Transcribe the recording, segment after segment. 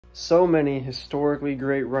so many historically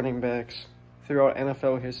great running backs throughout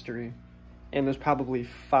NFL history, and there's probably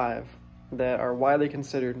 5 that are widely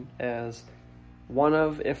considered as one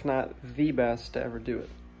of, if not the best to ever do it.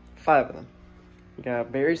 5 of them. You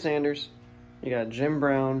got Barry Sanders, you got Jim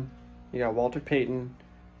Brown, you got Walter Payton,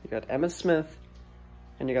 you got Emmitt Smith,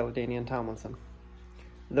 and you got LaDainian Tomlinson.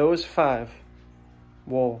 Those 5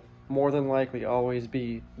 will more than likely always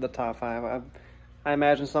be the top 5. I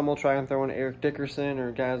imagine some will try and throw in Eric Dickerson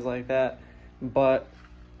or guys like that, but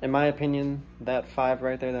in my opinion, that 5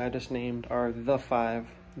 right there that I just named are the 5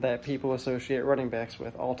 that people associate running backs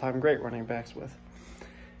with, all-time great running backs with.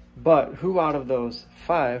 But who out of those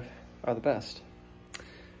 5 are the best?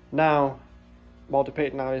 Now, Walter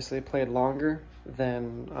Payton obviously played longer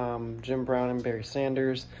than Jim Brown and Barry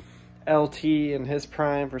Sanders. LT in his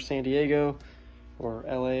prime for San Diego, or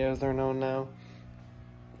LA as they're known now,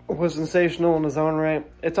 was sensational in his own right.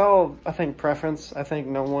 It's all, I think, preference. I think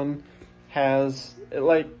no one has,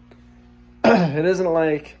 like, it isn't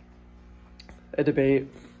like a debate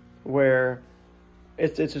where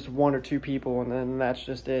it's just 1 or 2 people and then that's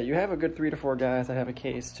just it. You have a good 3 to 4 guys that have a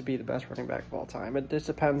case to be the best running back of all time. It just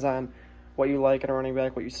depends on what you like in a running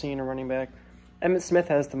back, what you see in a running back. Emmitt Smith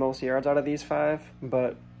has the most yards out of these 5,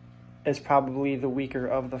 but is probably the weaker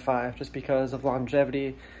of the 5 just because of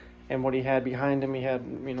longevity and what he had behind him. He had,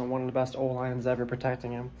 one of the best O-lines ever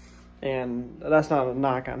protecting him. And that's not a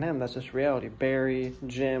knock on him, that's just reality. Barry,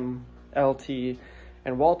 Jim, LT,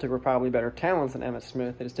 and Walter were probably better talents than Emmitt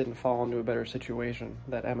Smith. They just didn't fall into a better situation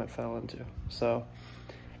that Emmitt fell into. So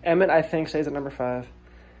Emmitt, I think, stays at number 5.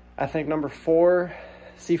 I think number 4,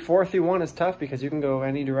 4 through 1 is tough because you can go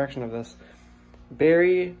any direction of this.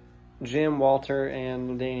 Barry, Jim, Walter,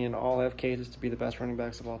 and LaDainian all have cases to be the best running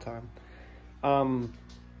backs of all time.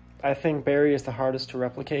 I think Barry is the hardest to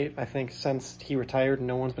replicate. I think since he retired,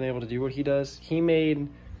 no one's been able to do what he does. He made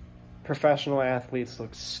professional athletes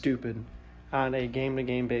look stupid on a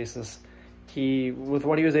game-to-game basis. With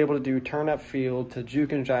what he was able to do, turn up field to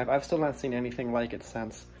juke and jive, I've still not seen anything like it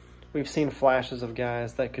since. We've seen flashes of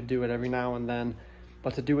guys that could do it every now and then,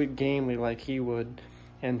 but to do it gamely like he would,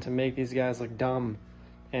 and to make these guys look dumb,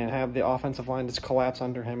 and have the offensive line just collapse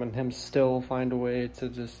under him and him still find a way to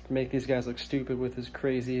just make these guys look stupid with his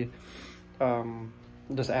crazy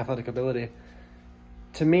just athletic ability.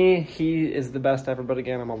 To me, he is the best ever, but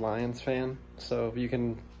again, I'm a Lions fan, so you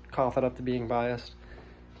can cough it up to being biased.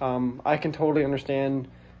 I can totally understand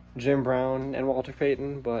Jim Brown and Walter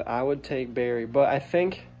Payton, but I would take Barry. But I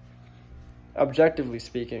think, objectively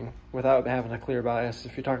speaking, without having a clear bias,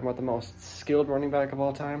 if you're talking about the most skilled running back of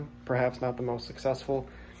all time, perhaps not the most successful,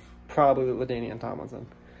 probably LaDainian Tomlinson.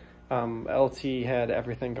 LT had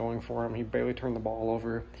everything going for him. He barely turned the ball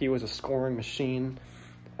over. He was a scoring machine,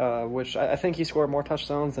 which I think he scored more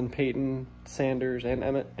touchdowns than Peyton, Sanders, and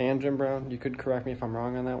Emmitt, and Jim Brown. You could correct me if I'm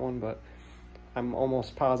wrong on that one, but I'm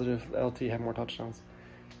almost positive LT had more touchdowns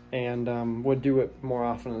and would do it more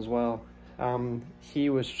often as well. He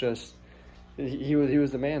was just... He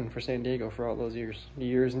was the man for San Diego for all those years and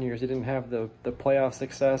years. He didn't have the playoff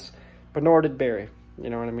success, but nor did Barry. You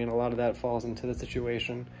know what I mean? A lot of that falls into the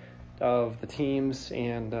situation of the teams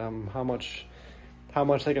and how much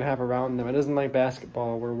they can have around them. It isn't like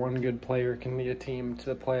basketball where one good player can lead a team to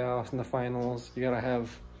the playoffs and the finals. You got to have,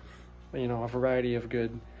 a variety of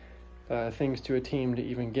good things to a team to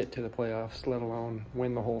even get to the playoffs, let alone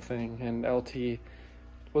win the whole thing. And LT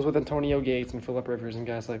was with Antonio Gates and Phillip Rivers and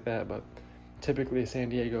guys like that, but typically San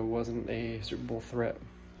Diego wasn't a Super Bowl threat.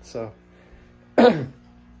 So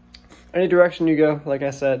any direction you go, like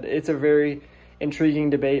I said, it's a very intriguing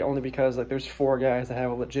debate only because there's 4 guys that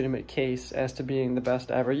have a legitimate case as to being the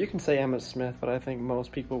best ever. You can say Emmitt Smith, but I think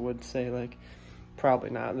most people would say probably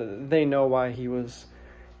not. They know why he was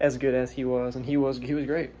as good as he was, and he was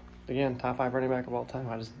great. Again, top 5 running back of all time.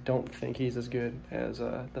 I just don't think he's as good as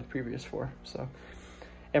the previous 4. So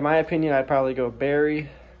in my opinion, I'd probably go Barry,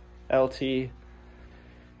 LT,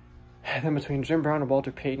 and then between Jim Brown and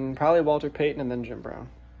Walter Payton, probably Walter Payton and then Jim Brown,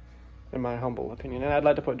 in my humble opinion. And I'd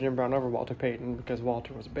like to put Jim Brown over Walter Payton because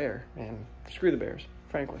Walter was a Bear, and screw the Bears,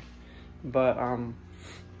 frankly. But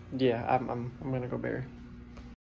yeah, I'm gonna go Barry.